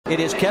It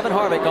is Kevin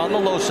Harvick on the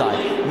low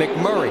side.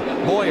 McMurray,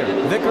 Boyer,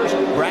 Vickers,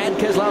 Brad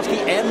Keselowski,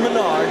 and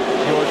Menard,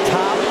 your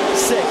top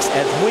 6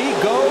 as we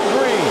go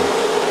green.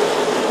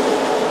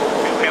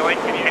 Billy,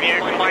 can you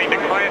explain to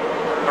Clint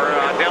or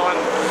Dylan,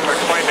 or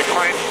explain to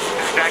Clint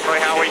exactly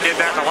how we did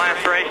that in the last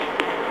race?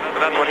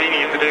 That's what he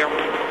needs to do.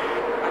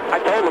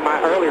 I told him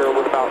earlier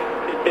with about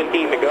 15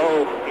 to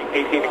go,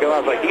 18 to go. I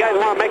was like, you guys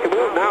want to make a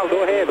move now?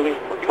 Go ahead.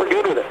 We're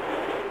good with it.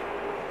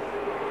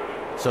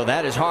 So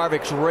that is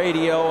Harvick's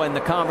radio and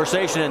the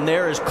conversation, and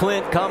there is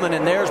Clint coming,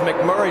 and there's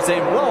McMurray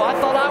saying, whoa, I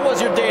thought I was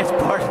your dance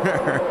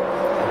partner.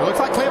 It looks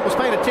like Clint was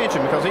paying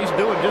attention because he's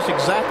doing just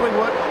exactly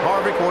what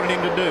Harvick wanted him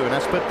to do, and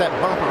that's put that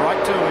bumper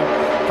right to him,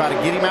 try to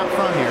get him out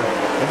front here,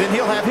 and then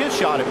he'll have his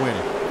shot at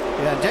winning.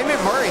 Yeah, Jamie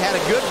McMurray had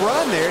a good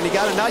run there, and he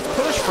got a nice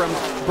push from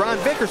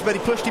Brian Vickers, but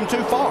he pushed him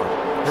too far.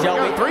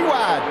 Shelby, 3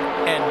 wide,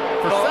 and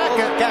for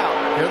second.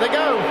 Out. Here they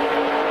go.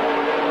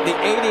 The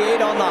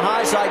 88 on the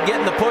high side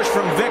getting the push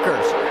from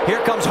Vickers.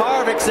 Here comes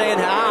Harvick saying,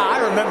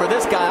 I remember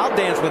this guy. I'll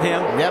dance with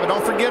him. Yeah, but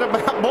don't forget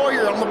about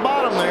Boyer on the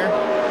bottom there.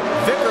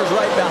 Vickers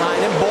right behind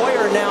him.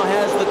 Boyer now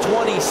has the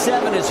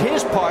 27 as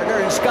his partner,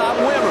 and Scott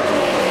Wimmer.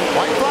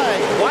 White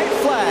flag. White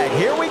flag.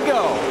 Here we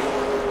go.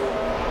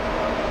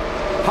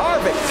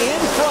 Harvick in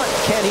front.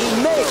 Can he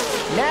make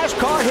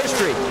NASCAR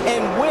history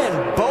and win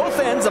both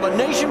ends of a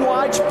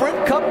nationwide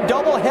Sprint Cup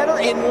doubleheader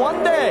in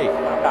one day?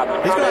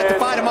 He's going to have to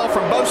fight them all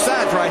from both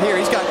sides right here.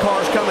 He's got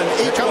cars coming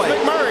each way.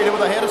 McMurray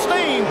with a head of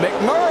steam.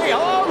 McMurray,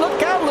 oh,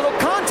 look out, little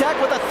contact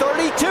with a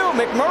 32.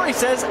 McMurray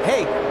says,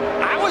 hey,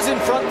 I was in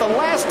front the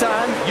last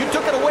time. You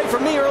took it away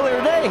from me earlier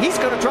today. He's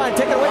going to try and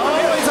take it away from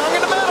me. He's hung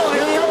in the middle.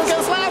 Here comes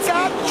Keselowski.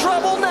 Got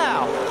trouble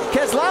now.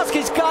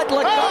 Keselowski's got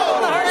on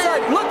the hard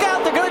side. Look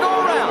out, they're going to go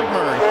around.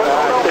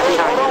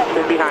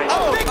 Behind.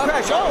 Oh, big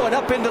crash. Oh, and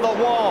up into the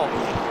wall.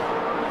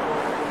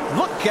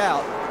 Look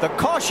out. The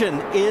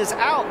caution is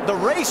out. The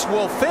race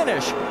will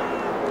finish.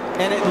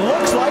 And it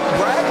looks like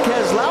Brad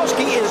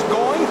Keselowski is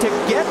going to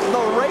get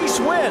the race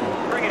win.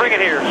 Bring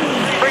it here.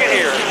 Bring it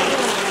here.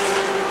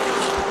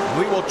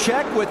 We will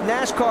check with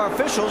NASCAR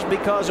officials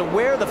because of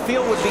where the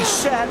field would be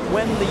set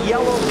when the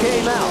yellow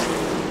came out.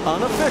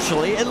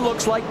 Unofficially, it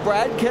looks like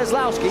Brad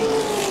Keselowski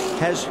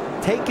has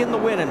taken the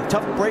win. And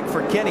tough break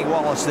for Kenny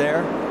Wallace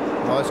there.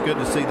 Well, it's good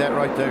to see that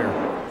right there.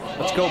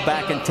 Let's go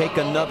back and take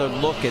another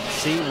look and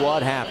see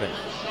what happened.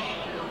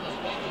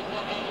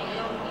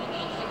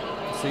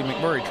 See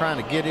McMurray trying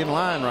to get in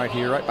line right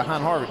here, right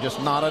behind Harvick.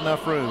 Just not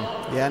enough room.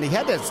 Yeah, and he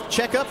had to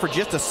check up for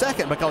just a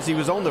second because he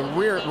was on the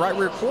right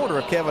rear quarter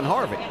of Kevin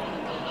Harvick.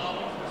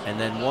 And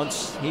then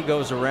once he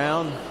goes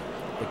around,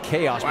 the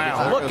chaos.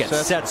 Wow. Look at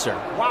Setzer.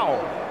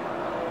 Wow.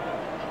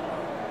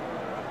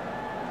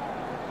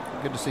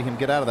 Good to see him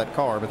get out of that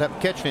car, but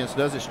that catch fence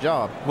does its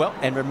job. Well,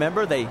 and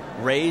remember, they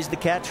raised the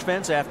catch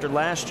fence after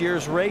last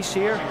year's race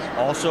here.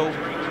 Also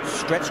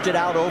stretched it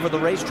out over the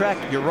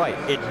racetrack. You're right.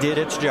 It did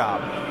its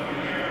job.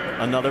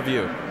 Another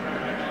view.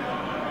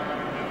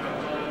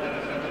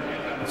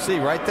 See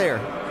right there.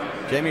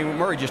 Jamie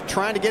McMurray just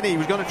trying to get in. He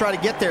was going to try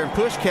to get there and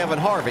push Kevin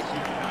Harvick.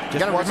 You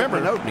got to remember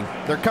an opening.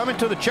 They're coming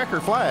to the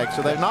checker flag,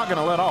 so they're not going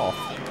to let off.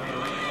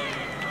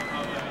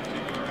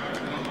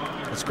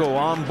 Let's go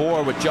on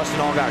board with Justin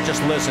Allgaier.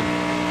 Just listen.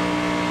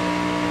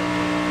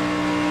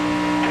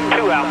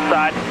 2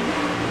 outside.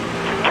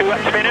 2 up,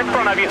 spin in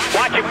front of you.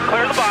 Watch him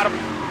clear the bottom.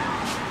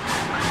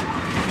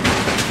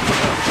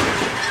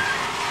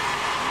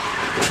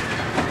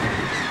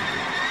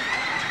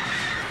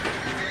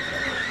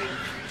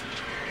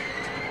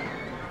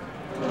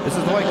 This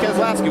is the way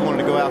Keselowski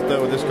wanted to go out,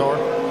 though, with this car.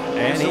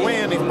 And he's the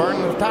wind. He's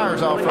burning the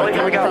tires off right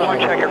there. We got one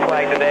checker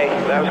flag today.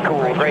 That was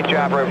cool. Great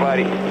job,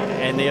 everybody.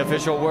 And the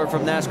official word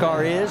from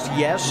NASCAR is,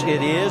 yes,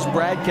 it is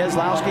Brad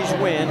Keselowski's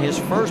win. His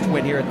first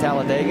win here at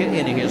Talladega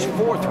in his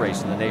 4th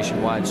race in the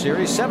Nationwide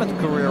Series. 7th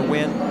career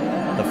win.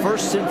 The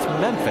first since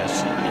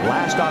Memphis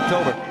last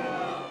October.